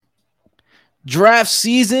Draft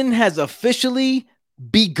season has officially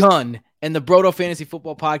begun, and the Broto Fantasy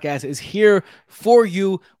Football Podcast is here for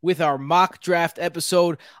you with our mock draft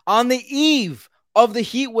episode on the eve of the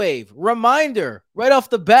heat wave. Reminder right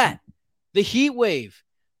off the bat, the heat wave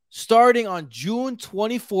starting on June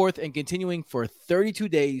 24th and continuing for 32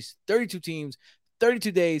 days, 32 teams,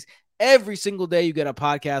 32 days. Every single day you get a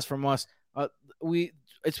podcast from us.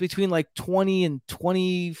 It's between like 20 and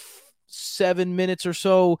 27 minutes or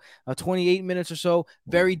so, 28 minutes or so.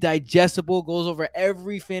 Very digestible, goes over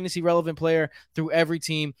every fantasy relevant player through every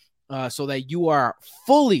team so that you are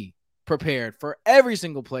fully prepared for every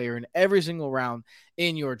single player in every single round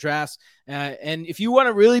in your drafts. And if you want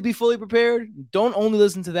to really be fully prepared, don't only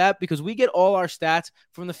listen to that, because we get all our stats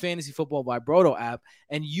from the Fantasy Football by Broto app,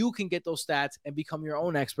 and you can get those stats and become your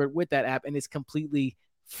own expert with that app, and it's completely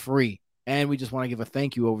free. And we just want to give a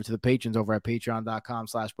thank you over to the patrons over at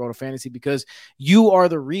patreon.com/BrotoFantasy, because you are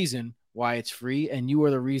the reason why it's free, and you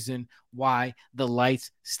are the reason why the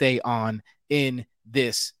lights stay on in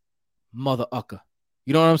this mother ucker.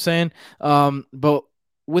 You know what I'm saying? But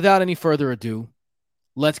without any further ado,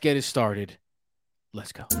 let's get it started.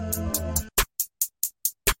 Let's go.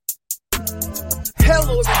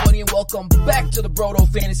 Hello, everybody, and welcome back to the Broto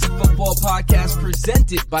Fantasy Football Podcast,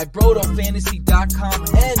 presented by BrotoFantasy.com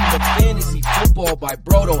and the Fantasy Football by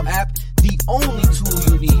Broto app, the only tool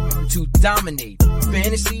you need to dominate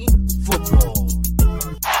fantasy football.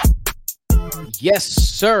 Yes,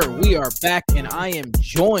 sir, we are back, and I am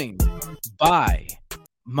joined by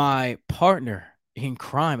my partner in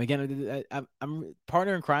crime. Again, I'm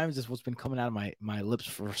partner in crime is just what's been coming out of my lips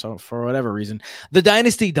for whatever reason. The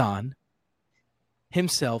Dynasty Don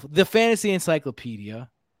himself, the fantasy encyclopedia,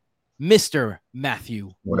 Mr.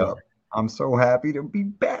 Matthew. What up? I'm so happy to be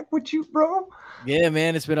back with you, bro. Yeah,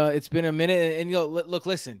 man, it's been a minute, and look,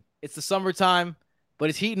 listen, it's the summertime, but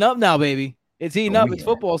it's heating up now, baby. It's heating up. Yeah. It's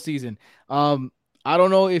football season. I don't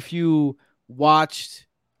know if you watched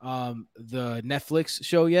the Netflix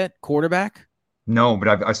show yet, Quarterback. No,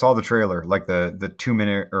 but I saw the trailer, like the 2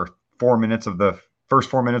 minute or 4 minutes of the first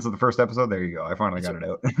 4 minutes of the first episode. There you go. I finally got it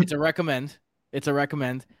out. It's a recommend. It's a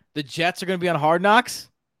recommend. The Jets are going to be on Hard Knocks.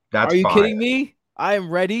 Are you kidding me? I am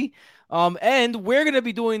ready. And we're going to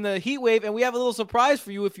be doing the heat wave, and we have a little surprise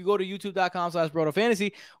for you. If you go to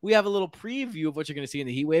youtube.com/BrotoFantasy, we have a little preview of what you're going to see in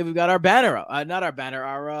the heat wave. We've got our banner up. Not our banner,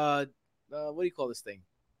 our what do you call this thing?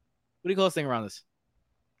 What do you call this thing around us?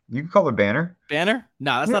 You can call it banner. Banner?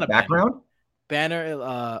 No, that's not a background.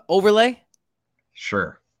 Banner overlay?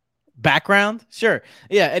 Sure. Background? Sure.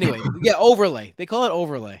 Yeah, anyway. Yeah, overlay. They call it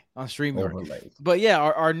overlay on StreamYard. Overlay. But yeah,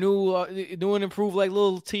 our new and improved like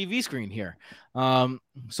little TV screen here.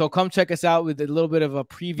 So come check us out with a little bit of a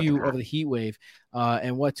preview of the heat wave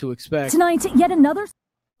and what to expect. Tonight, yet another.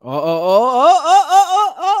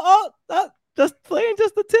 Just playing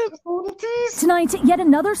just the tip. Tonight, yet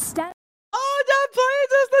another stat. Oh, not playing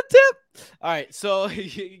just the tip. All right, so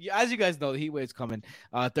as you guys know, the heat wave's coming.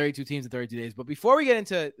 32 teams in 32 days. But before we get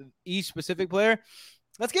into each specific player,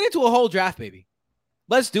 let's get into a whole draft, baby.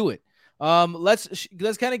 Let's do it. Let's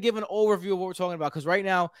kind of give an overview of what we're talking about, because right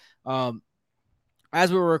now,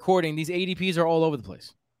 as we're recording, these ADPs are all over the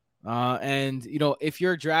place. And if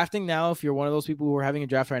you're drafting now, if you're one of those people who are having a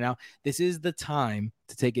draft right now, this is the time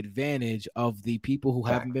to take advantage of the people who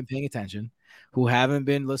haven't been paying attention, who haven't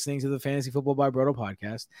been listening to the Fantasy Football by Broto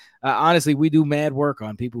podcast. Honestly, we do mad work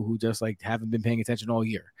on people who just like haven't been paying attention all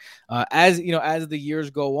year. As the years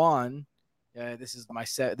go on, this is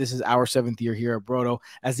our 7th year here at Broto.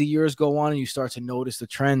 As the years go on and you start to notice the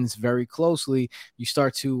trends very closely, you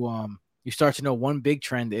start to know one big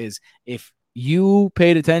trend is, if you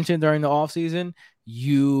paid attention during the offseason,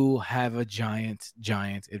 you have a giant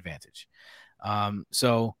advantage.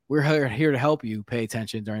 So we're here to help you pay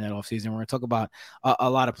attention during that offseason. We're going to talk about a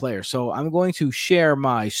lot of players. So I'm going to share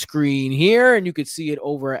my screen here, and you can see it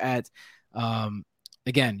over at, again,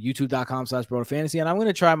 youtube.com/BrotoFantasy. And I'm going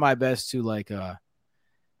to try my best to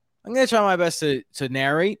to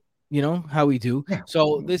narrate, how we do. Yeah.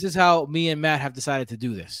 So this is how me and Matt have decided to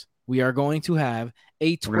do this. We are going to have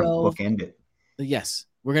a 12. Bookend it. Yes,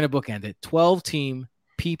 we're going to bookend it. 12-team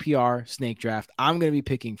PPR snake draft. I'm going to be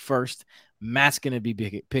picking first. Matt's going to be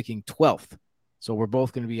picking 12th. So we're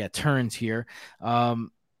both going to be at turns here.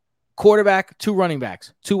 Quarterback, 2 running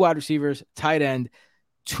backs, 2 wide receivers, tight end,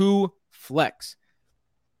 2 flex.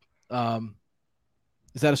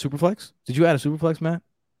 Is that a super flex? Did you add a super flex, Matt?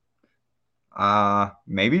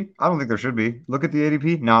 Maybe. I don't think there should be. Look at the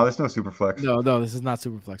ADP. No, there's no super flex. No, this is not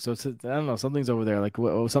super flex. So I don't know. Something's over there. Like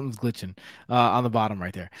something's glitching on the bottom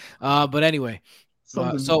right there. But anyway,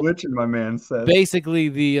 Something's So glitching, my man said. basically,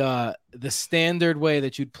 the standard way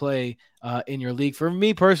that you'd play in your league. For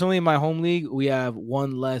me personally, in my home league, we have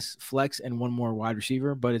one less flex and one more wide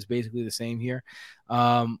receiver, but it's basically the same here.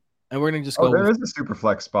 And we're gonna just go. There is a super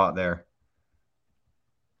flex spot there.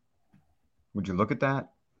 Would you look at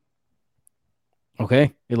that?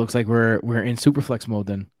 Okay, it looks like we're in super flex mode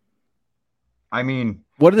then. I mean,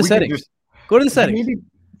 what are the settings? Go to the settings. Maybe,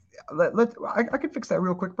 I can fix that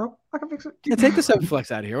real quick, bro. I can fix it. Yeah, take the super flex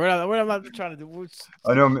out of here. We're not trying to do.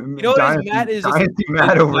 I know. You know what Matt is?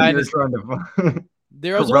 Matt over here trying to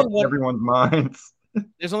corrupt everyone's minds.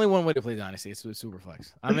 There's only one way to play Dynasty. It's with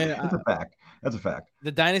Superflex. I mean, that's a fact. That's a fact.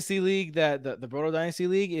 The Dynasty League, the Broto Dynasty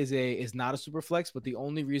League, is not a Superflex, but the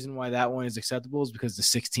only reason why that one is acceptable is because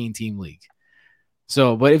it's a 16-team league.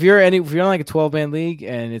 So, but if you're in like a 12-man league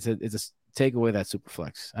and it's a take away that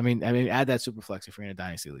Superflex. I mean, add that Superflex if you're in a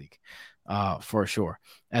Dynasty League, for sure.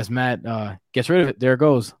 As Matt gets rid of it, there it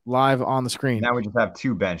goes live on the screen. Now we just have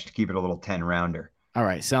 2 bench to keep it a little 10-rounder. All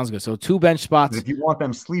right, sounds good. So 2 bench spots. If you want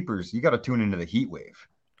them sleepers, you got to tune into the heat wave.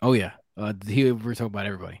 Oh yeah, we're talking about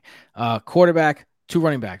everybody. Quarterback, 2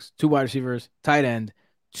 running backs, 2 wide receivers, tight end,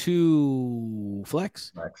 2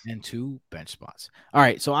 flex, and 2 bench spots. All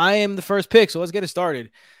right, so I am the first pick. So let's get it started.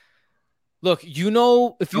 Look, if you've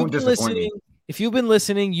been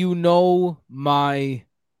listening, you know my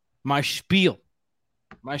spiel.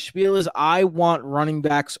 My spiel is I want running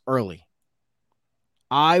backs early.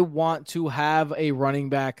 I want to have a running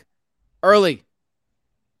back early.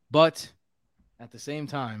 But at the same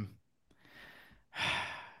time,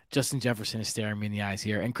 Justin Jefferson is staring me in the eyes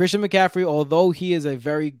here. And Christian McCaffrey, although he is a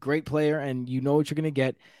very great player and you know what you're going to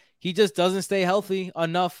get, he just doesn't stay healthy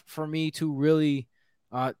enough for me to really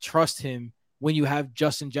trust him when you have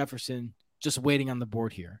Justin Jefferson just waiting on the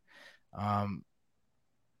board here.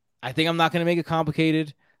 I think I'm not going to make it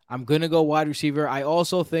complicated. I'm going to go wide receiver. I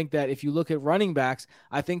also think that if you look at running backs,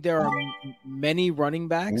 I think there are many running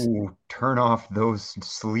backs. Ooh, turn off those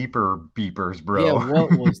sleeper beepers, bro. Yeah,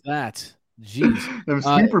 what was that? Jeez. Those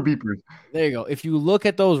sleeper beepers. There you go. If you look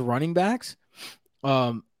at those running backs,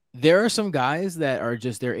 there are some guys that are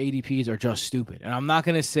just their ADPs are just stupid. And I'm not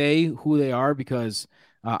going to say who they are because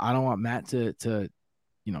I don't want Matt to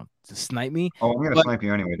snipe me. Oh, I'm going to snipe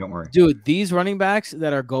you anyway. Don't worry. Dude, these running backs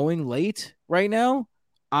that are going late right now,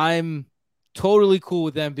 I'm totally cool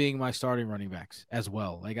with them being my starting running backs as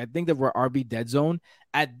well. Like, I think that we're RB dead zone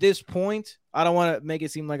at this point. I don't want to make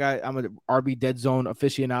it seem like I'm an RB dead zone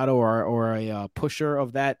aficionado or a pusher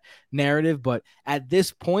of that narrative. But at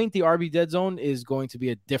this point, the RB dead zone is going to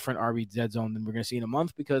be a different RB dead zone than we're going to see in a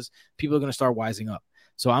month because people are going to start wising up.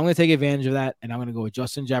 So I'm going to take advantage of that, and I'm going to go with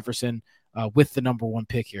Justin Jefferson with the number 1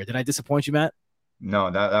 pick here. Did I disappoint you, Matt? No,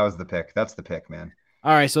 that was the pick. That's the pick, man.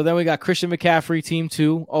 All right, so then we got Christian McCaffrey, team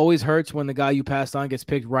 2. Always hurts when the guy you passed on gets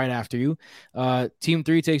picked right after you. Team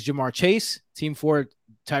 3 takes Jamar Chase. Team 4,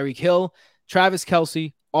 Tyreek Hill, Travis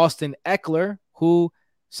Kelce, Austin Eckler, who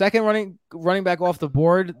second running back off the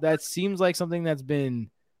board. That seems like something that's been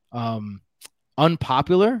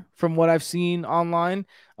unpopular from what I've seen online,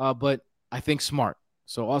 but I think smart.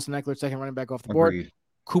 So Austin Eckler, second running back off the board. Agreed.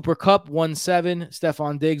 Cooper Kupp, 1.7.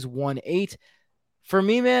 Stephon Diggs, 1.8. For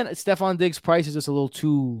me, man, Stephon Diggs' price is just a little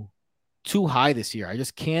too high this year. I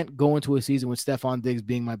just can't go into a season with Stephon Diggs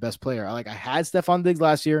being my best player. I had Stephon Diggs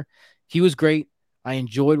last year. He was great. I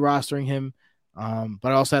enjoyed rostering him,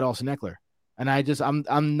 but I also had Austin Eckler. And I'm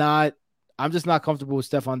just not comfortable with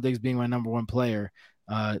Stephon Diggs being my number 1 player,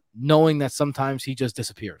 knowing that sometimes he just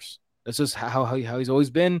disappears. That's just how he's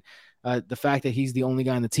always been. The fact that he's the only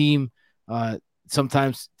guy on the team,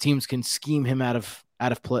 sometimes teams can scheme him out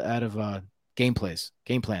of game plans.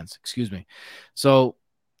 Excuse me. So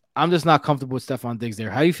I'm just not comfortable with Stephon Diggs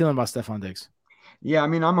there. How are you feeling about Stephon Diggs? Yeah, I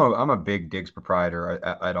mean, I'm a big Diggs proprietor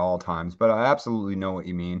at all times, but I absolutely know what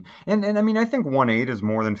you mean. And I mean, I think 1.8 is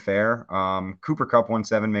more than fair. Cooper Kupp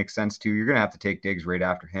 1.7 makes sense too. You're gonna have to take Diggs right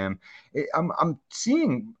after him. I'm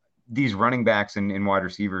seeing these running backs and wide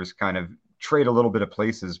receivers kind of trade a little bit of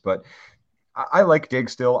places, but I like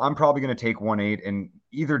Diggs still. I'm probably gonna take 1.8 and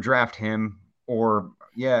either draft him or.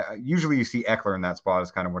 Yeah, usually you see Eckler in that spot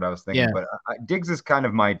is kind of what I was thinking. Yeah. But Diggs is kind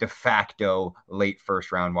of my de facto late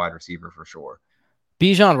first-round wide receiver for sure.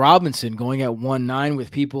 Bijan Robinson going at 1.9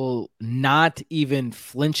 with people not even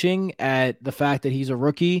flinching at the fact that he's a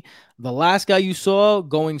rookie. The last guy you saw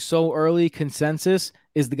going so early, consensus,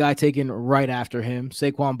 is the guy taken right after him,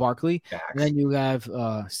 Saquon Barkley. Facts. And then you have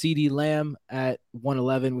CeeDee Lamb at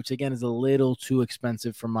 111, which again is a little too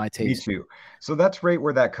expensive for my taste. Me too. So that's right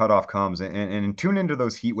where that cutoff comes. And tune into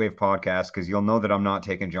those Heatwave podcasts because you'll know that I'm not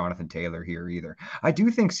taking Jonathan Taylor here either. I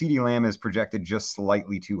do think CeeDee Lamb is projected just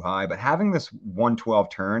slightly too high, but having this 112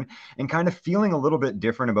 turn and kind of feeling a little bit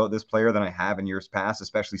different about this player than I have in years past,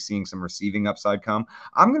 especially seeing some receiving upside come,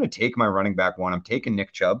 I'm going to take my running back one. I'm taking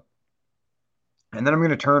Nick Chubb. And then I'm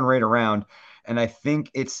going to turn right around. And I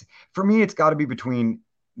think for me, it's got to be between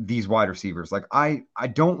these wide receivers. Like I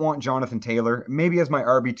don't want Jonathan Taylor. Maybe as my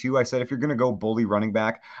RB2, I said, if you're going to go bully running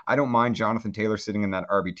back, I don't mind Jonathan Taylor sitting in that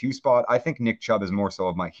RB2 spot. I think Nick Chubb is more so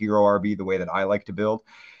of my hero RB, the way that I like to build.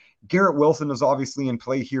 Garrett Wilson is obviously in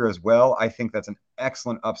play here as well. I think that's an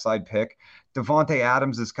excellent upside pick. Devontae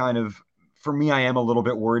Adams is kind of, for me, I am a little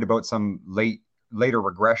bit worried about some later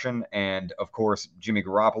regression. And of course, Jimmy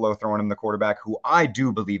Garoppolo throwing him the quarterback, who I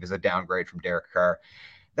do believe is a downgrade from Derek Carr.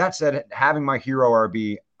 That said, having my hero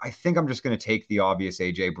RB, I think I'm just going to take the obvious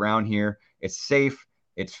AJ Brown here. It's safe.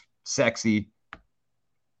 It's sexy.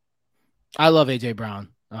 I love AJ Brown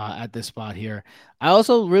at this spot here. I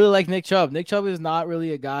also really like Nick Chubb. Nick Chubb is not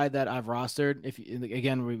really a guy that I've rostered.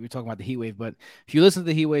 Again, we're talking about the Heat Wave, but if you listen to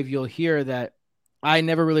the Heat Wave, you'll hear that I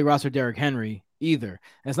never really rostered Derrick Henry either.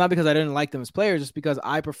 And it's not because I didn't like them as players, just because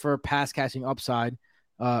I prefer pass catching upside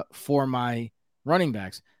for my running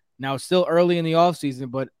backs. Now, it's still early in the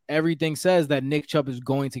offseason, but everything says that Nick Chubb is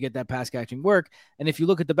going to get that pass catching work. And if you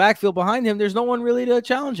look at the backfield behind him, there's no one really to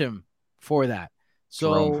challenge him for that.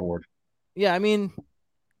 So, Jerome Ford. Yeah, I mean,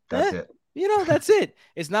 that's it. That's it.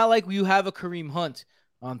 It's not like you have a Kareem Hunt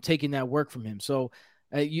taking that work from him. So,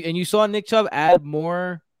 you saw Nick Chubb add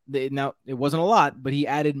more. Now, it wasn't a lot, but he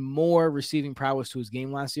added more receiving prowess to his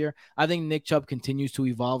game last year. I think Nick Chubb continues to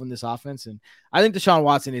evolve in this offense, and I think Deshaun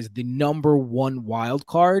Watson is the number one wild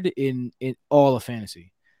card in all of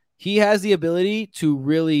fantasy. He has the ability to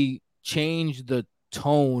really change the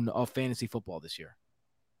tone of fantasy football this year.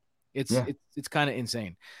 It's kind of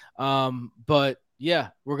insane. But yeah,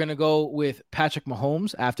 we're going to go with Patrick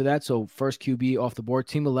Mahomes after that. So first QB off the board,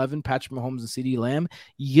 team 11, Patrick Mahomes and CeeDee Lamb.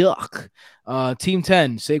 Yuck. Team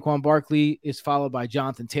 10, Saquon Barkley is followed by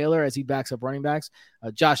Jonathan Taylor as he backs up running backs.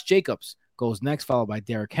 Josh Jacobs goes next, followed by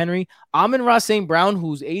Derrick Henry. Amon-Ra St. Brown,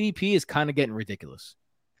 whose ADP is kind of getting ridiculous.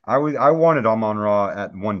 I wanted Amon-Ra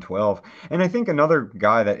at 112. And I think another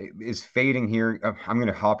guy that is fading here, I'm going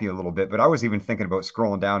to hop you a little bit, but I was even thinking about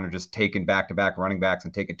scrolling down and just taking back-to-back running backs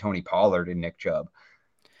and taking Tony Pollard and Nick Chubb.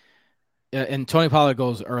 And Tony Pollard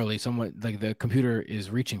goes early, somewhat like the computer is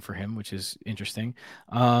reaching for him, which is interesting.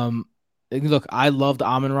 Look, I loved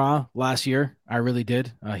Amon-Ra last year. I really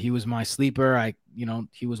did. He was my sleeper.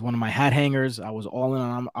 He was one of my hat hangers. I was all in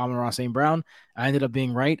on Amon-Ra St. Brown. I ended up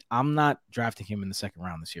being right. I'm not drafting him in the second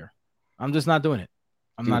round this year. I'm just not doing it.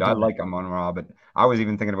 I like Amon-Ra, but I was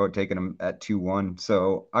even thinking about taking him at 2-1.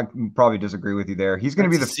 So I probably disagree with you there. He's going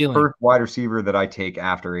to be the first wide receiver that I take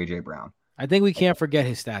after AJ Brown. I think we can't forget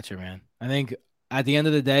his stature, man. I think at the end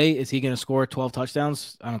of the day, is he going to score 12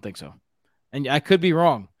 touchdowns? I don't think so. And I could be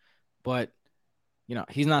wrong. But,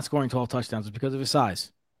 he's not scoring 12 touchdowns because of his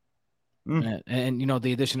size. And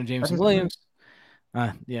the addition of Jameson Williams.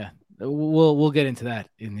 We'll get into that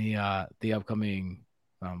in the upcoming.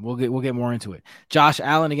 We'll get more into it. Josh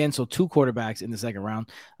Allen again. So 2 quarterbacks in the second round.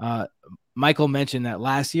 Michael mentioned that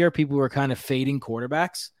last year people were kind of fading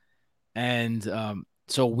quarterbacks. And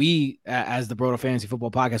so we, as the Broto Fantasy Football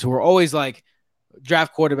Podcast, who were always like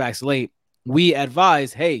draft quarterbacks late, we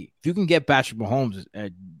advise, hey, if you can get Patrick Mahomes,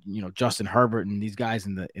 Justin Herbert and these guys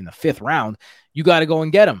in the 5th round, you got to go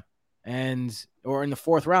and get them. Or in the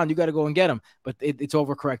 4th round, you got to go and get them. But it's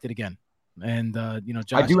overcorrected again. And,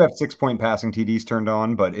 Josh, I do have 6-point passing TDs turned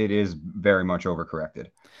on, but it is very much overcorrected.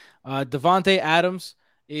 Devontae Adams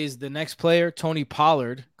is the next player. Tony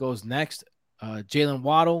Pollard goes next. Jalen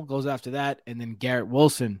Waddle goes after that. And then Garrett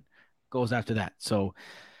Wilson goes after that. So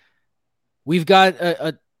we've got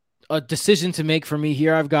a decision to make for me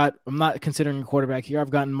here. I'm not considering a quarterback here. I've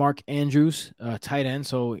gotten Mark Andrews, tight end.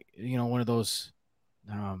 So, one of those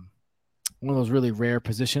really rare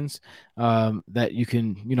positions that you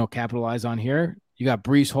can, capitalize on here. You got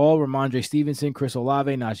Breece Hall, Ramondre Stevenson, Chris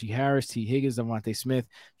Olave, Najee Harris, T. Higgins, Devontae Smith,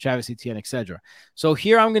 Travis Etienne, etc. So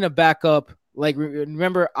here I'm going to back up. Like,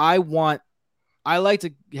 remember, I like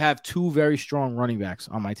to have 2 very strong running backs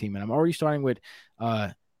on my team, and I'm already starting with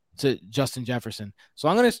to Justin Jefferson. So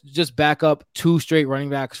I'm going to just back up 2 straight running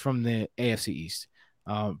backs from the AFC East.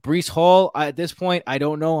 Breece Hall, at this point, I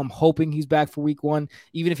don't know. I'm hoping he's back for week 1.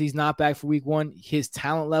 Even if he's not back for week 1, his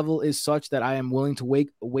talent level is such that I am willing to wait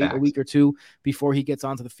a week or 2 before he gets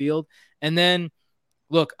onto the field. And then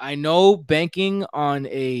look, I know banking on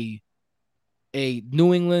a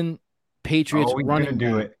New England Patriots Oh, he's gonna running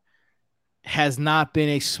do back it. has not been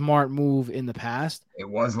a smart move in the past, It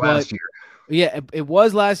was but last year. yeah, it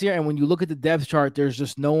was last year. And when you look at the depth chart, there's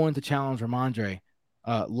just no one to challenge Ramondre,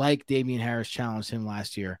 like Damian Harris challenged him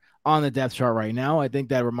last year on the depth chart right now. I think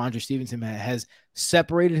that Ramondre Stevenson has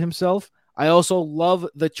separated himself. I also love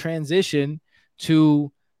the transition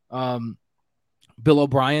to Bill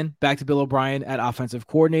O'Brien, back to Bill O'Brien at offensive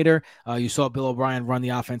coordinator. You saw Bill O'Brien run the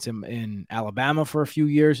offense in Alabama for a few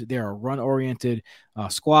years. They're a run-oriented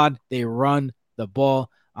squad. They run the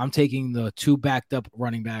ball. I'm taking the two backed up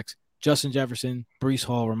running backs, Justin Jefferson, Breece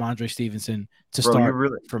Hall, Ramondre Stevenson to Bro,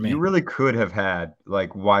 start for you me. really could have had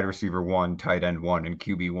like wide receiver 1, tight end 1, and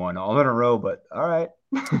QB 1 all in a row, but all right.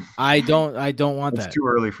 I don't want It's that. too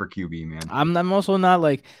early for QB, man. I'm also not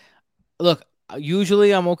like, look,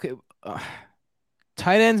 usually I'm okay.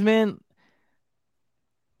 Tight ends, man,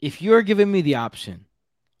 if you're giving me the option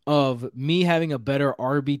of me having a better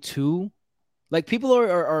RB2, like people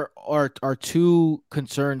are too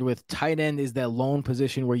concerned with tight end is that lone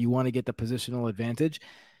position where you want to get the positional advantage.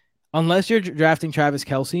 Unless you're drafting Travis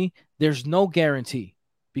Kelce, there's no guarantee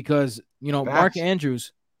because Mark Facts.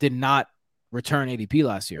 Andrews did not return ADP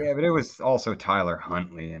last year. Yeah, but it was also Tyler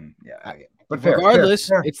Huntley, and yeah. But Regardless,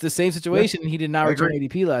 fair. it's the same situation. Yep, He did not I return agree.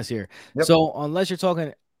 ADP last year. Yep. So unless you're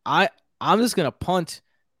talking, I'm just gonna punt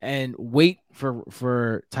and wait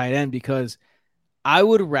for tight end because I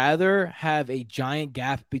would rather have a giant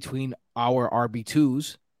gap between our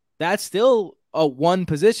RB2s. That's still a one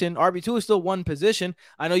position. RB2 is still one position.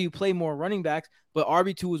 I know you play more running backs, but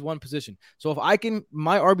RB2 is one position. So if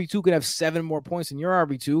my RB2 could have 7 more points than your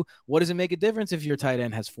RB2, what does it make a difference if your tight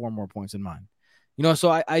end has 4 more points than mine?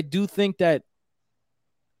 So I do think that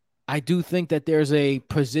there's a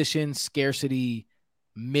position scarcity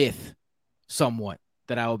myth somewhat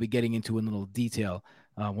that I will be getting into in little detail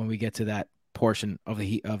when we get to that portion of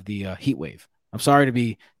the heat wave. I'm sorry to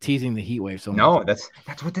be teasing the heat wave so much. No, that's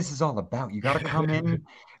what this is all about. You got to come in.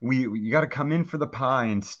 You got to come in for the pie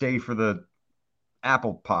and stay for the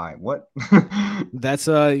apple pie. What? That's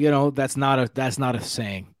that's not a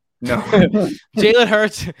saying. No. Jalen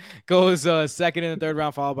Hurts goes second in the third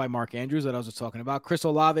round, followed by Mark Andrews that I was just talking about. Chris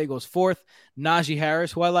Olave goes fourth. Najee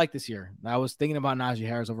Harris, who I like this year. I was thinking about Najee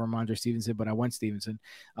Harris over Ramondre Stevenson, but I went Stevenson.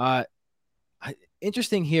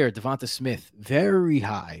 Interesting here, Devonta Smith, very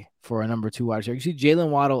high for a number 2 wide receiver. You see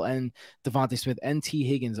Jalen Waddle and Devonta Smith and T.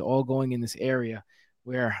 Higgins all going in this area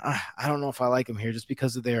where I don't know if I like them here just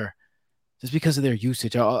because of their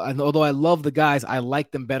usage. Although I love the guys, I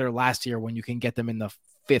liked them better last year when you can get them in the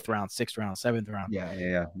 5th round, 6th round, 7th round.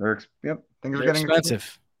 Yeah. Things are getting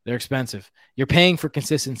expensive. They're expensive. You're paying for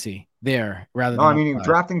consistency there rather than. No, I mean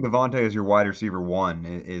drafting Devonta as your wide receiver 1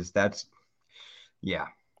 is yeah.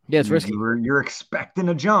 Yeah, it's risky. You're expecting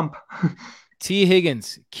a jump. T.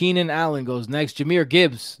 Higgins, Keenan Allen goes next. Jahmyr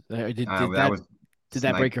Gibbs. Did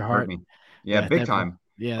that break your heart? Yeah, big time.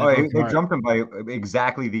 Yeah. They jumped him by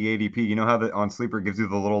exactly the ADP. You know how on Sleeper gives you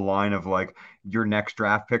the little line of like your next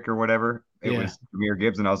draft pick or whatever? It was Jahmyr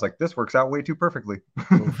Gibbs, and I was like, this works out way too perfectly.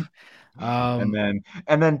 And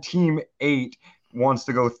then team 8 wants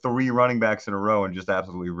to go 3 running backs in a row and just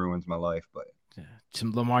absolutely ruins my life. But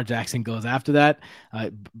Lamar Jackson goes after that.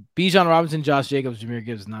 Bijan Robinson, Josh Jacobs, Jahmyr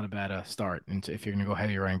Gibbs is not a bad start if you're going to go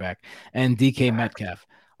heavy running back. And DK Metcalf.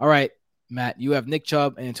 All right, Matt, you have Nick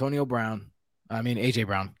Chubb and AJ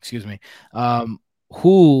Brown, excuse me.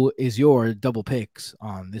 Who is your double picks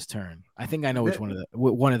on this turn? I think I know which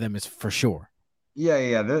one of them is for sure.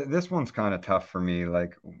 Yeah. This one's kind of tough for me.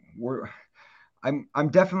 Like I'm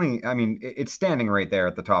definitely, it's standing right there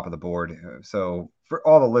at the top of the board. So for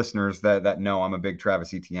all the listeners that know I'm a big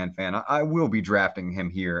Travis Etienne fan, I will be drafting him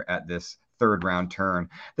here at this 3rd round turn.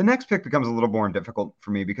 The next pick becomes a little more difficult for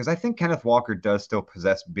me because I think Kenneth Walker does still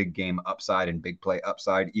possess big game upside and big play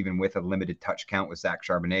upside, even with a limited touch count with Zach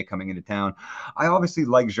Charbonnet coming into town. I obviously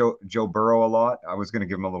like Joe Burrow a lot. I was going to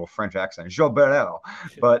give him a little French accent, Joe Burrow,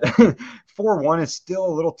 but 4-1 is still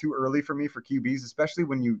a little too early for me for QBs, especially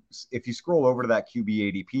if you scroll over to that QB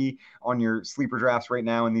ADP on your sleeper drafts right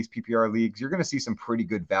now in these PPR leagues, you're going to see some pretty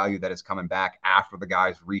good value that is coming back after the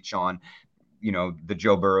guys reach on the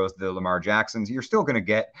Joe Burrows, the Lamar Jacksons. You're still going to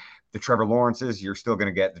get the Trevor Lawrences. You're still going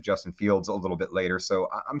to get the Justin Fields a little bit later. So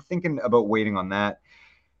I'm thinking about waiting on that.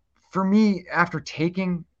 For me, after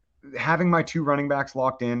having my 2 running backs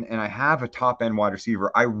locked in and I have a top end wide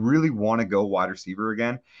receiver, I really want to go wide receiver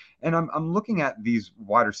again. And I'm looking at these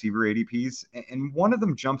wide receiver ADPs, and one of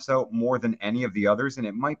them jumps out more than any of the others. And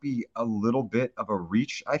it might be a little bit of a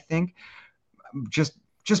reach, I think. Just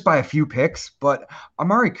just by a few picks, but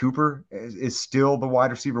Amari Cooper is still the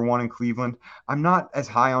wide receiver one in Cleveland. I'm not as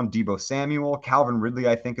high on Deebo Samuel. Calvin Ridley,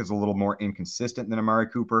 I think, is a little more inconsistent than Amari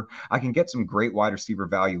Cooper. I can get some great wide receiver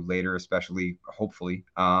value later, especially hopefully.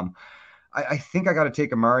 I think I got to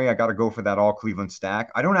take Amari. I got to go for that all Cleveland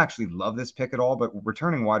stack. I don't actually love this pick at all, but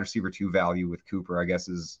returning wide receiver 2 value with Cooper, I guess,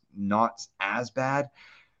 is not as bad.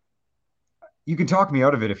 You can talk me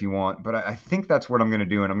out of it if you want, but I think that's what I'm going to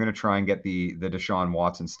do, and I'm going to try and get the Deshaun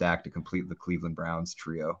Watson stack to complete the Cleveland Browns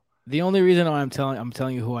trio. The only reason why I'm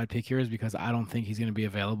telling you who I'd pick here is because I don't think he's going to be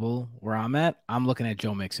available where I'm at. I'm looking at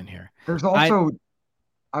Joe Mixon here. There's also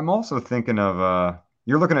I'm also thinking of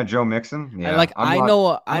you're looking at Joe Mixon. Yeah, I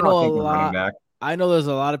know a lot. I know there's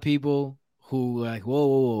a lot of people who like,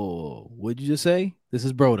 whoa, what'd you just say? This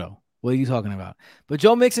is Brodo. What are you talking about? But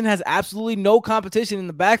Joe Mixon has absolutely no competition in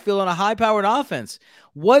the backfield on a high-powered offense.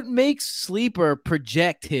 What makes Sleeper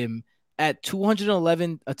project him at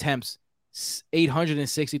 211 attempts,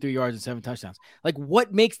 863 yards, and 7 touchdowns? Like,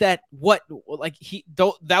 what makes that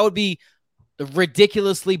that would be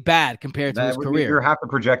ridiculously bad compared to his career. You're half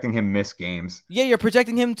projecting him miss games. Yeah, you're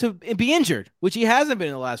projecting him to be injured, which he hasn't been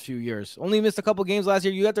in the last few years. Only missed a couple games last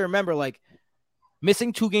year. You have to remember, like,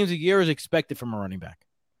 missing 2 games a year is expected from a running back.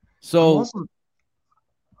 So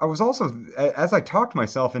I was also, as I talked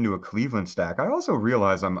myself into a Cleveland stack, I also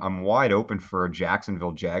realized I'm wide open for a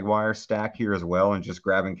Jacksonville Jaguars stack here as well, and just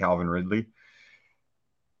grabbing Calvin Ridley.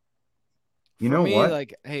 You know what?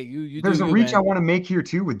 Like, hey, there's a reach, man. I want to make here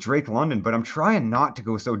too with Drake London, but I'm trying not to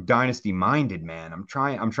go so dynasty minded, man. I'm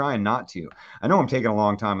trying not to. I know I'm taking a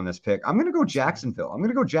long time on this pick. I'm gonna go Jacksonville. I'm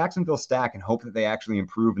gonna go Jacksonville stack and hope that they actually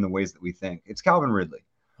improve in the ways that we think. It's Calvin Ridley.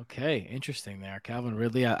 Okay, interesting there, Calvin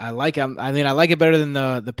Ridley. I like him. I mean, I like it better than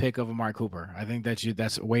the pick of Amari Cooper. I think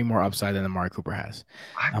that's way more upside than Amari Cooper has.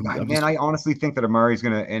 I honestly think that Amari's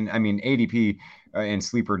gonna, and I mean ADP and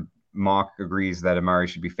Sleeper mock agrees that Amari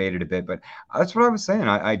should be faded a bit, but that's what I was saying.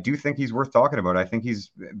 I do think he's worth talking about. I think he's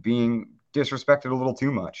being disrespected a little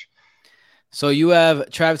too much. So you have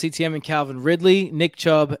Travis Etienne and Calvin Ridley, Nick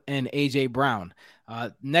Chubb, and AJ Brown.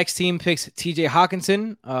 Next team picks TJ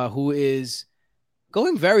Hawkinson, who is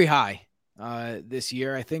going very high this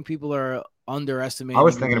year. I think people are underestimating. I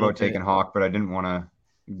was thinking about taking Hawk, but I didn't want to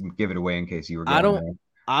give it away in case you were going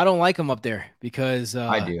I don't like him up there because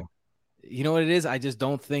I do. You know what it is? I just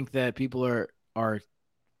don't think that people are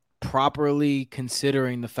properly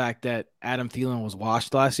considering the fact that Adam Thielen was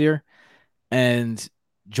washed last year and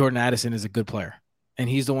Jordan Addison is a good player. And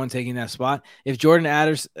he's the one taking that spot. If Jordan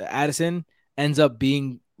Addison ends up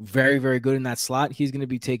being very, very good in that slot, he's going to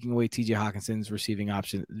be taking away TJ Hawkinson's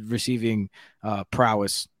receiving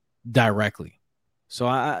prowess directly. So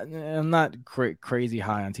I'm not crazy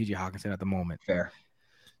high on TJ Hawkinson at the moment. Fair.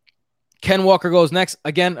 Ken Walker goes next.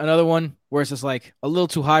 Again, another one where it's just like a little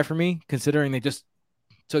too high for me, considering they just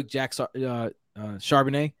took Jack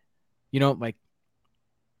Charbonnet, like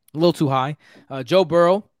a little too high. Joe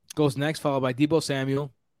Burrow goes next, followed by Deebo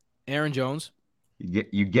Samuel, Aaron Jones.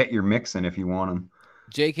 You get your Mixon if you want him.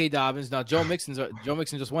 J.K. Dobbins. Now, Joe Mixon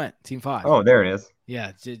just went, Team 5. Oh, there it is.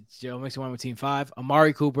 Yeah, Joe Mixon went with Team 5.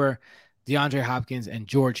 Amari Cooper, DeAndre Hopkins, and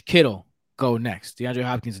George Kittle go next. DeAndre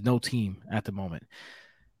Hopkins, no team at the moment.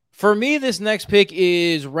 For me, this next pick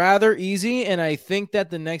is rather easy, and I think that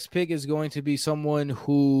the next pick is going to be someone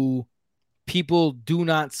who people do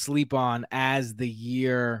not sleep on as the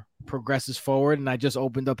year progresses forward, and I just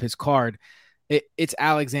opened up his card. It's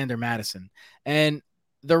Alexander Mattison. And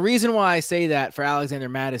the reason why I say that for Alexander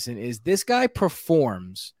Mattison is this guy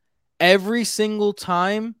performs every single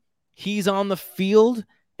time he's on the field,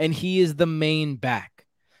 and he is the main back.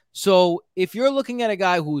 So if you're looking at a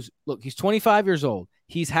guy he's 25 years old,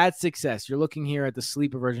 he's had success. You're looking here at the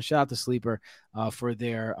Sleeper version. Shout out to Sleeper for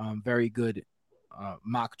their very good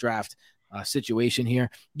mock draft situation here.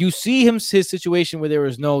 You see his situation where there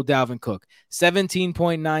was no Dalvin Cook.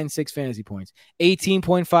 17.96 fantasy points,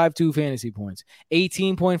 18.52 fantasy points,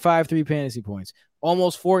 18.53 fantasy points,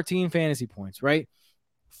 almost 14 fantasy points, right?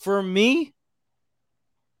 For me,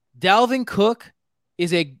 Dalvin Cook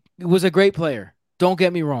was a great player. Don't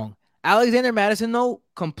get me wrong. Alexander Mattison, though,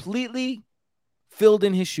 completely filled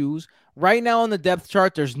in his shoes. Right now on the depth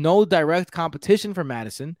chart, there's no direct competition for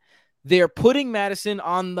Madison. They're putting Madison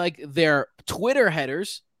on like their Twitter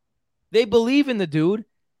headers. They believe in the dude.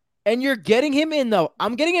 And you're getting him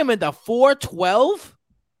I'm getting him in the 412.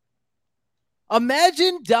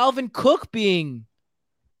 Imagine Dalvin Cook being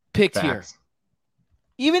picked here.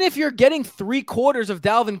 Even if you're getting 3/4 of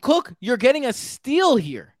Dalvin Cook, you're getting a steal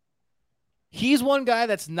here. He's one guy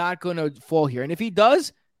that's not going to fall here. And if he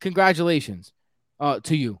does, congratulations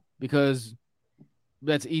to you, because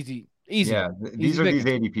that's easy Easy. Yeah, these are these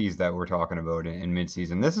ADPs that we're talking about in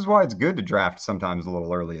midseason. This is why it's good to draft sometimes a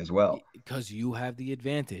little early as well. Because you have the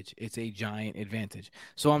advantage. It's a giant advantage.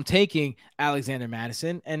 So I'm taking Alexander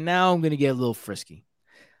Mattison, and now I'm going to get a little frisky.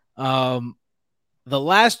 The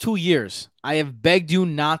last 2 years, I have begged you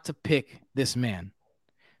not to pick this man.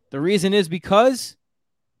 The reason is because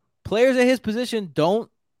players at his position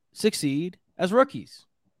don't succeed as rookies.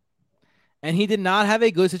 And he did not have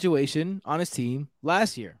a good situation on his team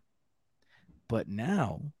last year. But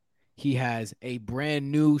now he has a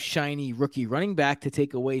brand new, shiny rookie running back to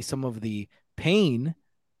take away some of the pain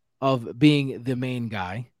of being the main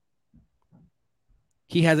guy.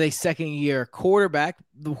 He has a second-year quarterback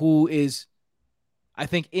who is, I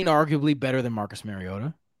think, inarguably better than Marcus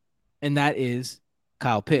Mariota, and that is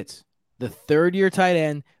Kyle Pitts, the third-year tight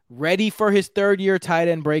end, ready for his third-year tight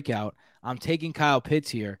end breakout. I'm taking Kyle Pitts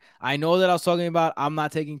here. I know that I was talking about I'm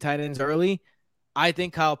not taking tight ends early. I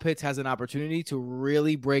think Kyle Pitts has an opportunity to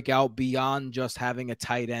really break out beyond just having a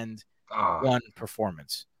tight end one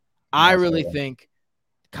performance. I really think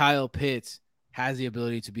Kyle Pitts has the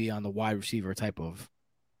ability to be on the wide receiver type of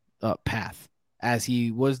path as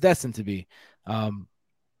he was destined to be,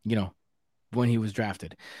 when he was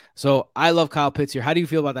drafted. So I love Kyle Pitts here. How do you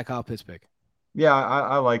feel about that Kyle Pitts pick? Yeah,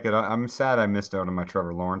 I like it. I'm sad I missed out on my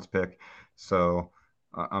Trevor Lawrence pick, so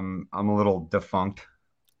I'm a little defunct.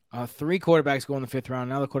 3 quarterbacks go in the 5th round.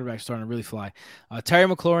 Now the quarterbacks starting to really fly. Terry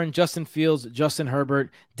McLaurin, Justin Fields, Justin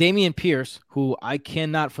Herbert, Dameon Pierce, who I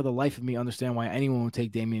cannot for the life of me understand why anyone would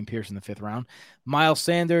take Dameon Pierce in the 5th round. Miles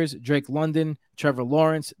Sanders, Drake London, Trevor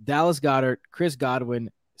Lawrence, Dallas Goedert, Chris Godwin,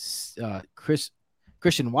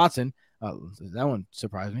 Christian Watson. That one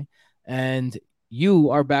surprised me. And you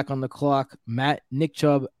are back on the clock. Matt, Nick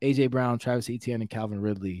Chubb, AJ Brown, Travis Etienne, and Calvin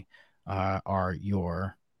Ridley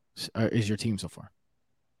is your team so far.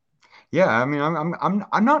 Yeah, I mean,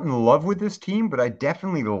 I'm not in love with this team, but I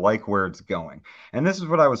definitely like where it's going. And this is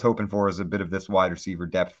what I was hoping for, is a bit of this wide receiver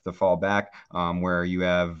depth to fall back, where you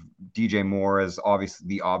have DJ Moore as obviously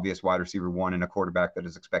the obvious wide receiver one and a quarterback that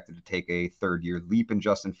is expected to take a third-year leap in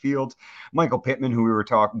Justin Fields. Michael Pittman, who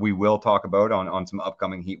we will talk about on some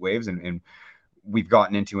upcoming heat waves, and we've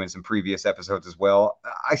gotten into in some previous episodes as well.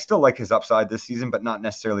 I still like his upside this season, but not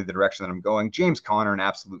necessarily the direction that I'm going. James Conner, an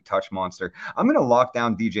absolute touch monster. I'm going to lock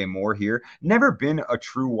down DJ Moore here. Never been a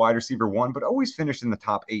true wide receiver one, but always finished in the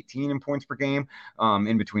top 18 in points per game,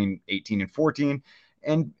 in between 18 and 14.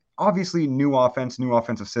 And obviously new offense, new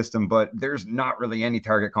offensive system, but there's not really any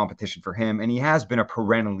target competition for him. And he has been a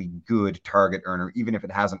perennially good target earner, even if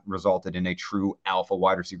it hasn't resulted in a true alpha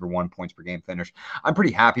wide receiver one points per game finish. I'm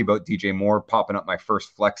pretty happy about DJ Moore popping up my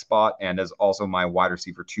first flex spot and as also my wide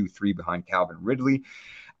receiver 2-3 behind Calvin Ridley.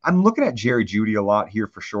 I'm looking at Jerry Jeudy a lot here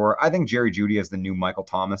for sure. I think Jerry Jeudy as the new Michael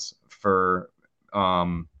Thomas for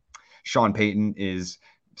Sean Payton is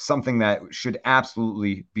something that should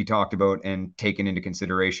absolutely be talked about and taken into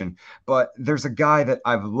consideration. But there's a guy that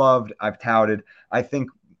I've loved, I've touted. I think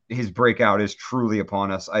his breakout is truly upon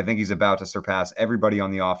us. I think he's about to surpass everybody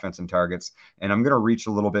on the offense and targets. And I'm going to reach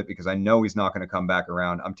a little bit because I know he's not going to come back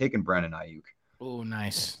around. I'm taking Brandon Ayuk. Oh,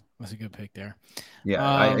 nice. That's a good pick there.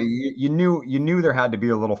 Yeah, you knew there had to be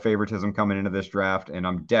a little favoritism coming into this draft, and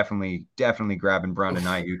I'm definitely grabbing Brandon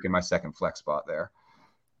Ayuk in my second flex spot there.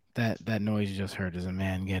 That noise you just heard is a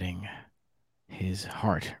man getting his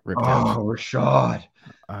heart ripped out. Oh, Rashad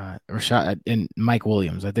and Mike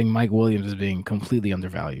Williams. I think Mike Williams is being completely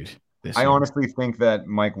undervalued this year. I honestly think that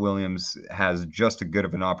Mike Williams has just as good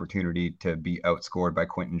of an opportunity to be outscored by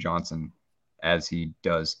Quentin Johnson as he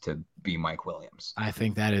does to be Mike Williams. I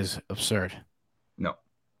think that is absurd. No.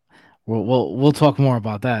 We'll talk more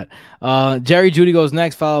about that. Jerry Jeudy goes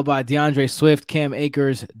next, followed by DeAndre Swift, Cam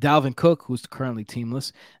Akers, Dalvin Cook, who's currently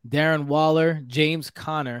teamless, Darren Waller, James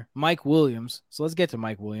Conner, Mike Williams. So let's get to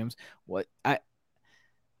Mike Williams. Look,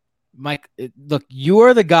 you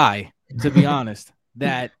are the guy, to be honest,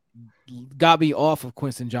 that got me off of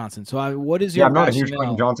Quentin Johnson. So what is your I'm not rationale? a huge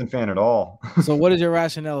Quentin Johnson fan at all. So what is your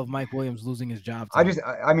rationale of Mike Williams losing his job? I don't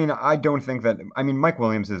think that. I mean, Mike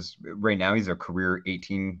Williams is right now, he's a career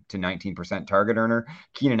 18 to 19% target earner.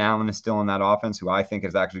 Keenan Allen is still in that offense, who I think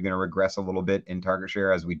is actually going to regress a little bit in target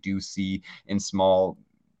share, as we do see in small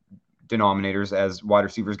denominators as wide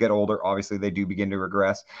receivers get older. Obviously, they do begin to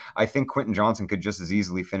regress. I think Quentin Johnson could just as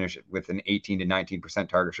easily finish it with an 18 to 19%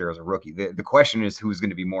 target share as a rookie. The question is who's going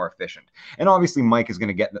to be more efficient. And obviously, Mike is going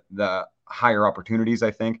to get the higher opportunities,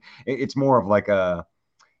 I think. It's more of like a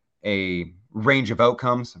range of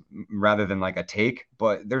outcomes rather than like a take.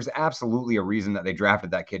 But there's absolutely a reason that they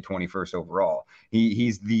drafted that kid 21st overall.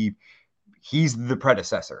 He's the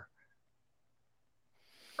predecessor.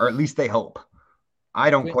 Or at least they hope. I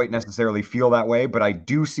don't quite necessarily feel that way, but I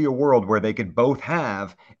do see a world where they could both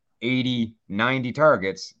have 80, 90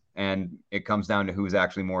 targets, and it comes down to who's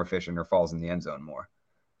actually more efficient or falls in the end zone more.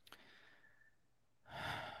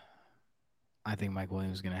 I think Mike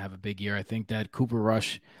Williams is going to have a big year. I think that Cooper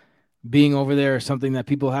Rush being over there is something that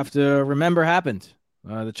people have to remember happened.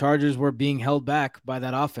 The Chargers were being held back by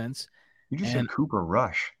that offense. You just said Cooper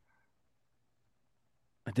Rush.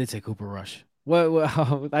 I did say Cooper Rush.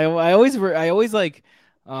 I always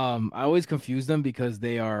confuse them because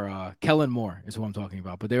they are Kellen Moore is who I'm talking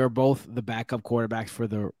about, but they were both the backup quarterbacks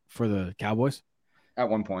for the Cowboys at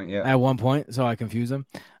one point. Yeah, at one point, so I confuse them.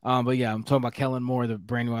 But yeah, I'm talking about Kellen Moore, the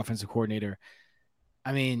brand new offensive coordinator.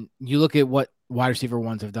 I mean, you look at what wide receiver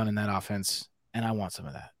ones have done in that offense, and I want some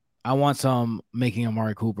of that. I want some making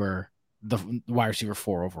Amari Cooper the wide receiver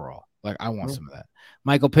 4 overall. Like I want some of that.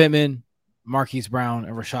 Michael Pittman, Marquise Brown,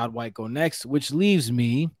 and Rachaad White go next, which leaves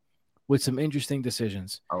me with some interesting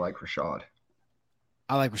decisions. I like Rachaad.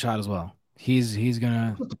 I like Rachaad as well. He's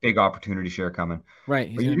gonna. It's a big opportunity share coming.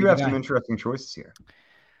 Right. But you do have some interesting choices here.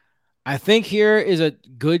 I think here is a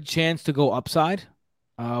good chance to go upside.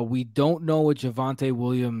 We don't know what Javonte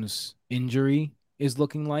Williams' injury is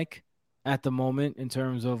looking like at the moment in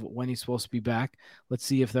terms of when he's supposed to be back. Let's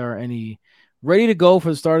see if there are any ready to go for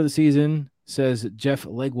the start of the season, says Jeff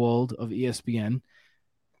Legwold of ESPN.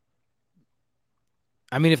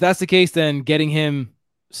 I mean, if that's the case, then getting him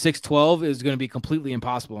 6'12" is going to be completely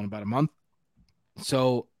impossible in about a month.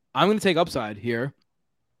 So I'm going to take upside here.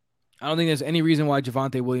 I don't think there's any reason why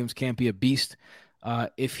Javonte Williams can't be a beast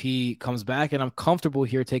if he comes back. And I'm comfortable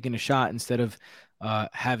here taking a shot instead of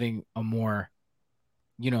having a more,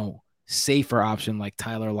 safer option like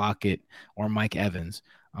Tyler Lockett or Mike Evans.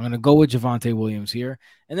 I'm going to go with Javonte Williams here.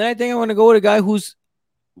 And then I think I'm going to go with a guy who's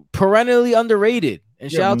perennially underrated.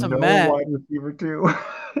 And shout out to Matt. Wide receiver too.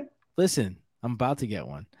 Listen, I'm about to get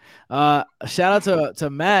one. Shout out to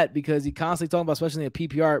Matt because he constantly talking about, especially in a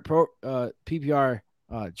PPR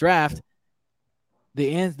draft.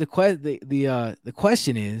 The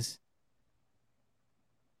question is,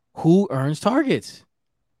 who earns targets?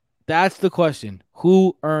 That's the question.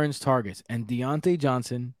 Who earns targets? And Deontay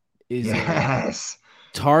Johnson is a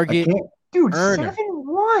target earner.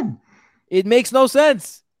 7-1. It makes no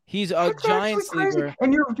sense. He's a giant sleeper.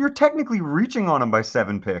 And you're technically reaching on him by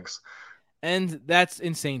 7 picks. And that's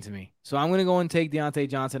insane to me. So I'm going to go and take Deontay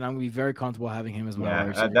Johnson. I'm going to be very comfortable having him as my wide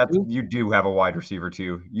receiver. You do have a wide receiver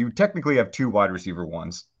too. You technically have 2 wide receiver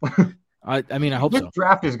ones. I mean, I hope this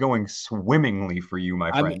draft is going swimmingly for you,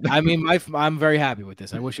 my friend. I'm very happy with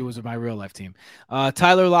this. I wish it was my real life team.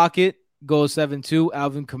 Tyler Lockett goes 7-2.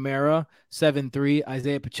 Alvin Kamara 7-3.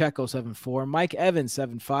 Isaiah Pacheco 7-4. Mike Evans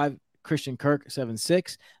 7-5. Christian Kirk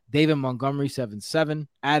 7-6. David Montgomery 7-7.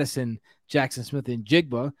 Addison, Jackson Smith, and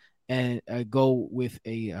Jigba. And go with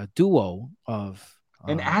a duo of.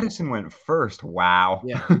 And Addison went first. Wow.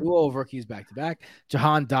 Yeah, duo of rookies back to back.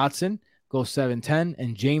 Jahan Dotson goes 7-10,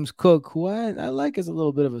 and James Cook, who I like as a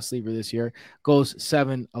little bit of a sleeper this year, goes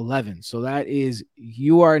 7-11. So that is,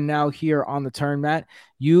 you are now here on the turn, Matt.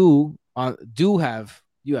 You have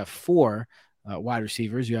 4 wide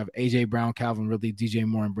receivers. You have AJ Brown, Calvin Ridley, DJ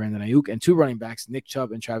Moore, and Brandon Ayuk, and 2 running backs, Nick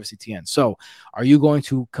Chubb and Travis Etienne. So are you going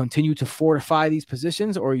to continue to fortify these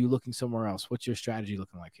positions, or are you looking somewhere else? What's your strategy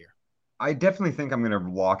looking like here? I definitely think I'm going to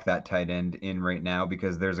lock that tight end in right now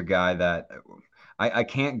because there's a guy that I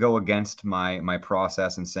can't go against my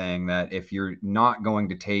process and saying that if you're not going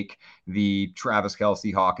to take the Travis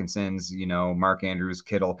Kelce, Hawkinsons, Mark Andrews,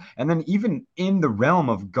 Kittle, and then even in the realm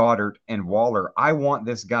of Goddard and Waller, I want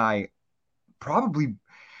this guy probably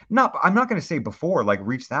not, I'm not going to say before,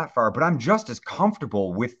 reach that far, but I'm just as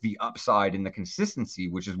comfortable with the upside and the consistency,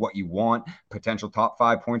 which is what you want. Potential top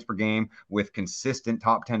 5 points per game with consistent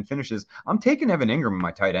top 10 finishes. I'm taking Evan Ingram in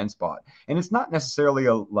my tight end spot. And it's not necessarily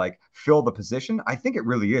fill the position. I think it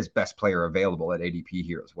really is best player available at ADP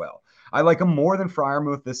here as well. I like him more than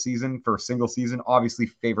Freiermuth this season for a single season. Obviously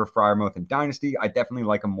favor Freiermuth in Dynasty. I definitely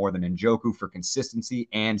like him more than Njoku for consistency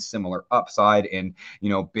and similar upside in,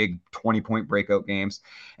 big 20-point breakout games.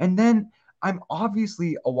 And then I'm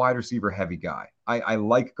obviously a wide receiver heavy guy. I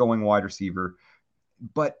like going wide receiver,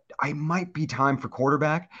 but I might be time for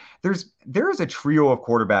quarterback. There is a trio of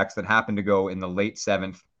quarterbacks that happen to go in the late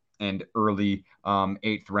 7th and early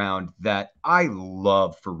 8th round that I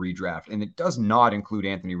love for redraft. And it does not include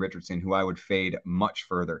Anthony Richardson, who I would fade much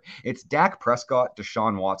further. It's Dak Prescott,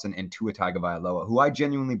 Deshaun Watson, and Tua Tagovailoa, who I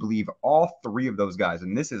genuinely believe all 3 of those guys,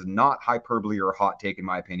 and this is not hyperbole or a hot take in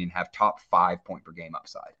my opinion, have top 5 point per game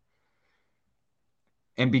upside.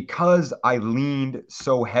 And because I leaned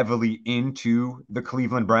so heavily into the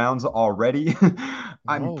Cleveland Browns already,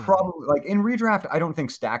 I'm probably like in redraft, I don't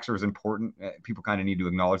think stacks are as important. People kind of need to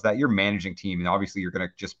acknowledge that you're managing team. And obviously you're going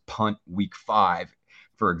to just punt week 5,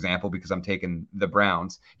 for example, because I'm taking the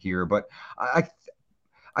Browns here. But I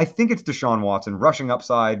think it's Deshaun Watson. Rushing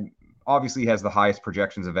upside obviously has the highest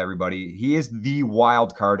projections of everybody. He is the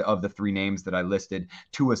wild card of the 3 names that I listed.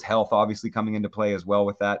 Tua's health obviously coming into play as well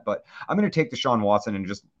with that. But I'm going to take Deshaun Watson and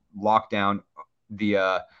just lock down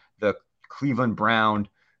the Cleveland Brown,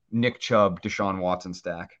 Nick Chubb, Deshaun Watson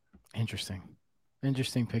stack.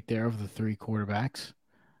 Interesting pick there of the 3 quarterbacks.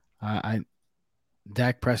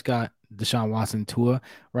 Dak Prescott, Deshaun Watson, Tua.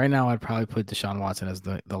 Right now, I'd probably put Deshaun Watson as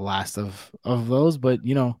the last of those. But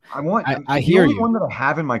you know, I hear you. The one that I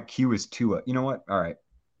have in my queue is Tua. You know what? All right,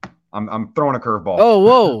 I'm throwing a curveball.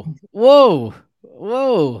 Oh, whoa!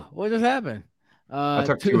 What just happened? I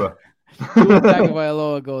took Tua. Tua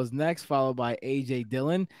Tagovailoa goes next, followed by AJ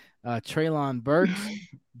Dillon, Treylon Burks,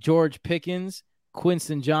 George Pickens,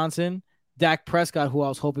 Quinton Johnson, Dak Prescott, who I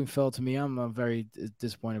was hoping fell to me. I'm very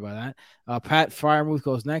disappointed by that. Pat Freiermuth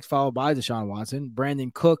goes next, followed by Deshaun Watson, Brandon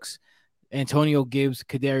Cooks, Antonio Gibbs,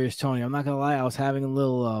 Kadarius Toney. I'm not gonna lie, I was having a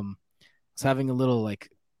little like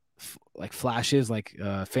flashes, like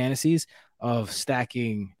fantasies of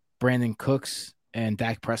stacking Brandon Cooks and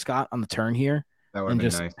Dak Prescott on the turn here. That would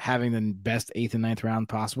have been nice. Having the best 8th and 9th round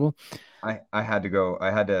possible. I had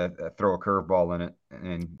to throw a curveball in it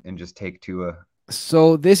and just take Tua.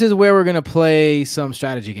 So this is where we're going to play some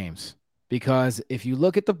strategy games, because if you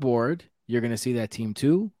look at the board, you're going to see that team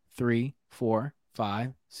 2, 3, 4,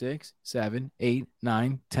 5, 6, 7, 8,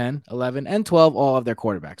 9, 10, 11, and 12 all have their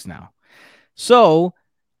quarterbacks now. So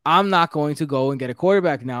I'm not going to go and get a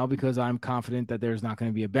quarterback now because I'm confident that there's not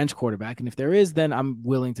going to be a bench quarterback. And if there is, then I'm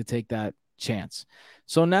willing to take that chance.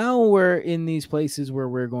 So now we're in these places where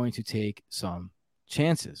we're going to take some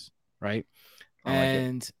chances, right?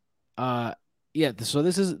 Yeah, so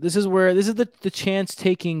this is the chance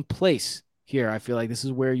taking place here. I feel like this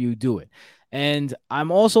is where you do it. And I'm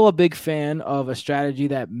also a big fan of a strategy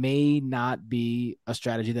that may not be a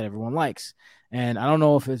strategy that everyone likes. And I don't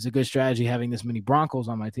know if it's a good strategy having this many Broncos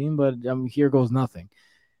on my team, but here goes nothing.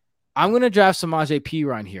 I'm going to draft Samaje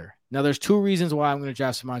Perine here. Now, there's 2 reasons why I'm going to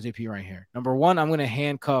draft Samaje Perine here. Number 1, I'm going to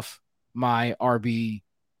handcuff my RB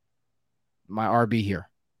here.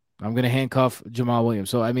 I'm going to handcuff Jamal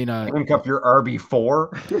Williams. So, I mean, handcuff your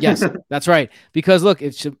RB4. Yes, that's right. Because look,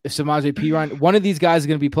 if Samaje Perine, one of these guys is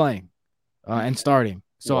going to be playing and starting.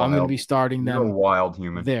 So wild. I'm going to be starting them. You're a wild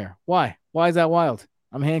human. There. Why? Why is that wild?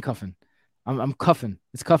 I'm handcuffing. I'm cuffing.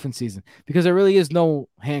 It's cuffing season because there really is no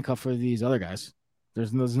handcuff for these other guys.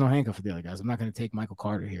 There's no handcuff for the other guys. I'm not going to take Michael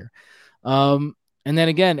Carter here. And then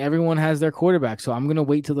again, everyone has their quarterback. So I'm going to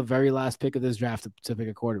wait till the very last pick of this draft to pick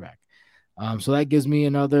a quarterback. So that gives me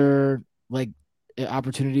another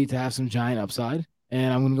opportunity to have some giant upside,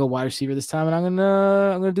 and I'm gonna go wide receiver this time, and I'm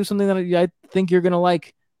gonna do something that I think you're gonna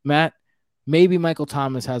like, Matt. Maybe Michael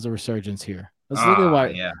Thomas has a resurgence here. Let's look at why.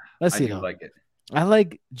 Yeah, let's see. I do like it. I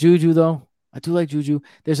like Juju though. I do like Juju.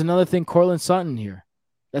 There's another thing, Cortland Sutton here.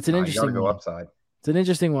 That's an interesting one. You gotta go upside. It's an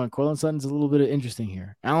interesting one. Cortland Sutton's a little bit of interesting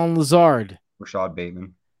here. Alan Lazard. Rashad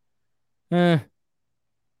Bateman.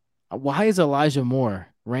 Why is Elijah Moore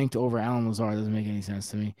ranked over Alan Lazard? Doesn't make any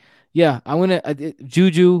sense to me. Yeah,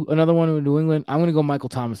 Juju, another one in New England. I'm gonna go Michael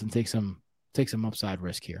Thomas and take some upside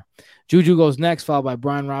risk here. Juju goes next, followed by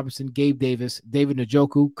Brian Robinson, Gabe Davis, David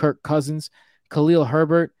Njoku, Kirk Cousins, Khalil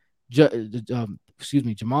Herbert,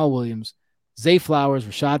 Jamal Williams, Zay Flowers,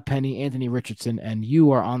 Rashad Penny, Anthony Richardson, and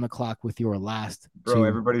you are on the clock with your last. Bro,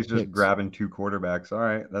 everybody's just grabbing 2 quarterbacks. All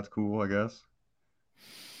right, that's cool, I guess.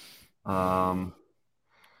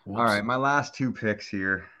 All right, my last 2 picks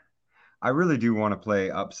here. I really do want to play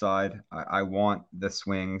upside. I want the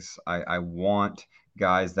swings. I want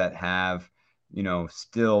guys that have,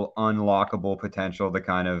 still unlockable potential to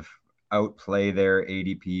kind of outplay their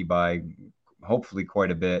ADP by hopefully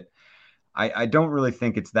quite a bit. I don't really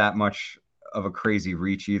think it's that much of a crazy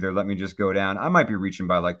reach either. Let me just go down. I might be reaching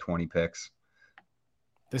by like 20 picks.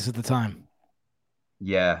 This is the time.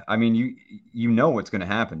 Yeah. I mean, you know what's going to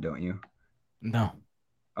happen, don't you? No.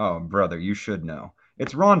 Oh, brother, you should know.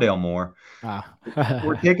 It's Rondale Moore.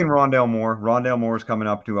 We're taking Rondale Moore. Rondale Moore is coming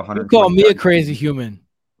up to 100. You call me a crazy human.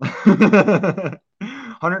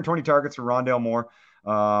 120 targets for Rondale Moore.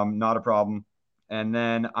 Not a problem. And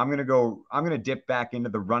then I'm going to dip back into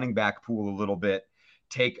the running back pool a little bit.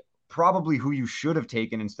 Take probably who you should have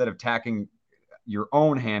taken instead of tacking your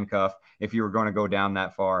own handcuff if you were going to go down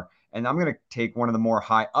that far. And I'm going to take one of the more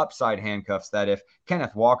high upside handcuffs that if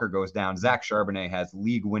Kenneth Walker goes down, Zach Charbonnet has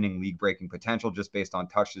league-winning, league-breaking potential just based on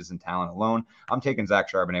touches and talent alone. I'm taking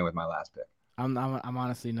Zach Charbonnet with my last pick. I'm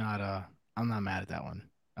honestly not I'm not mad at that one.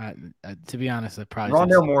 To be honest, I probably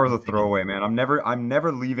Rondale Moore is a throwaway, man. I'm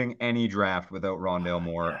never leaving any draft without Rondale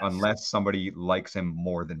Moore unless somebody likes him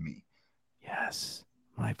more than me. Yes,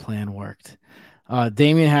 my plan worked.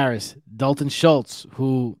 Damian Harris, Dalton Schultz,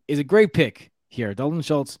 who is a great pick here. Dalton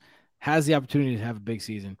Schultz has the opportunity to have a big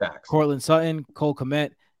season. Facts. Cortland Sutton, Cole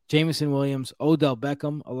Kmet, Jameson Williams, Odell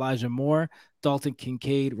Beckham, Elijah Moore, Dalton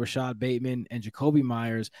Kincaid, Rashad Bateman, and Jacoby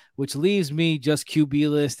Myers, which leaves me just QB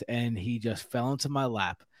list, and he just fell into my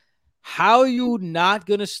lap. How are you not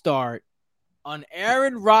going to start on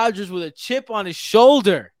Aaron Rodgers with a chip on his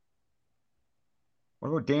shoulder? What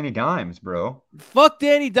about Danny Dimes, bro? Fuck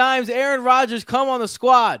Danny Dimes. Aaron Rodgers, come on the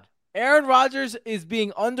squad. Aaron Rodgers is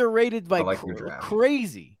being underrated by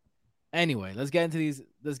crazy. Anyway, let's get into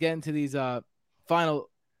these final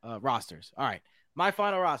rosters. All right. My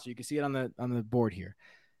final roster, you can see it on the board here.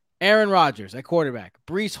 Aaron Rodgers at quarterback,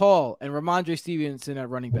 Breece Hall and Ramondre Stevenson at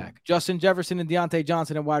running back, Justin Jefferson and Deontay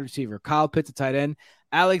Johnson at wide receiver, Kyle Pitts at tight end,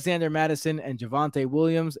 Alexander Madison and Javonte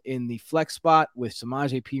Williams in the flex spot with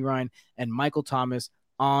Samaje Perine and Michael Thomas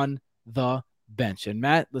on the bench. And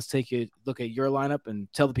Matt, let's take a look at your lineup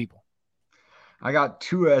and tell the people. I got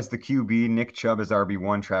Tua as the QB, Nick Chubb as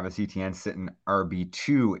RB1, Travis Etienne sitting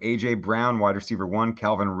RB2, AJ Brown wide receiver 1,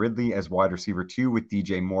 Calvin Ridley as wide receiver 2 with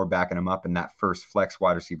DJ Moore backing him up in that first flex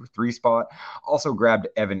wide receiver 3 spot. Also grabbed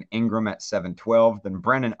Evan Ingram at 7-12, then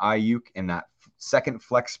Brennan Ayuk in that second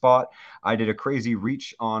flex spot. I did a crazy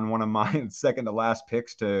reach on one of my second to last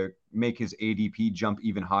picks to make his ADP jump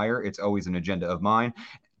even higher. It's always an agenda of mine.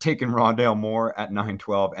 Taking Rondale Moore at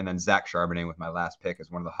 9-12, and then Zach Charbonnet with my last pick as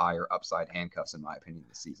one of the higher upside handcuffs, in my opinion,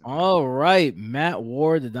 this season. All right, Matt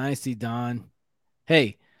Ward, the Dynasty Don.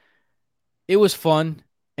 Hey, it was fun.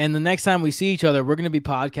 And the next time we see each other, we're going to be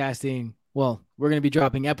podcasting. Well, we're going to be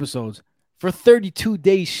dropping episodes for 32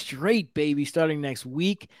 days straight, baby, starting next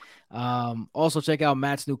week. Also, check out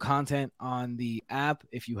Matt's new content on the app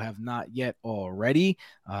if you have not yet already.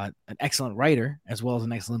 An excellent writer as well as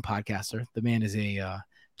an excellent podcaster. The man is a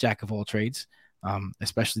jack of all trades,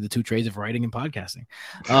 especially the two trades of writing and podcasting.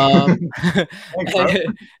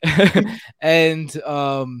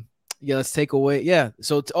 Let's take away. Yeah.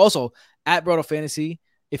 So it's also at Broto Fantasy.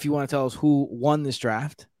 If you want to tell us who won this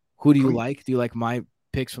draft, who do you like? Do you like my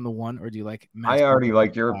picks from the one, or do you like Matt's? I already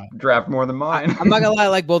liked your draft more than mine. I'm not gonna lie, I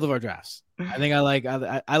like both of our drafts. I think I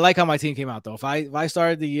like how my team came out though. If I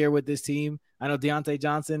started the year with this team, I know Deontay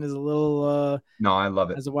Johnson is a little no, I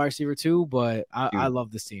love it as a wide receiver too, but I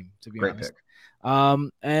love this team, to be honest.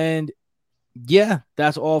 Pick. And yeah,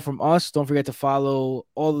 that's all from us. Don't forget to follow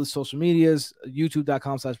all of the social medias,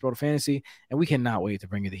 youtube.com/BrotoFantasy, and we cannot wait to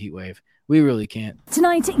bring you the heat wave. We really can't.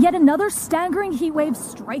 Tonight, yet another staggering heat wave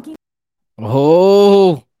striking.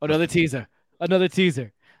 Oh, another teaser.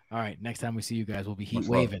 All right, next time we see you guys, we'll be heat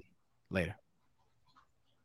waving. Later.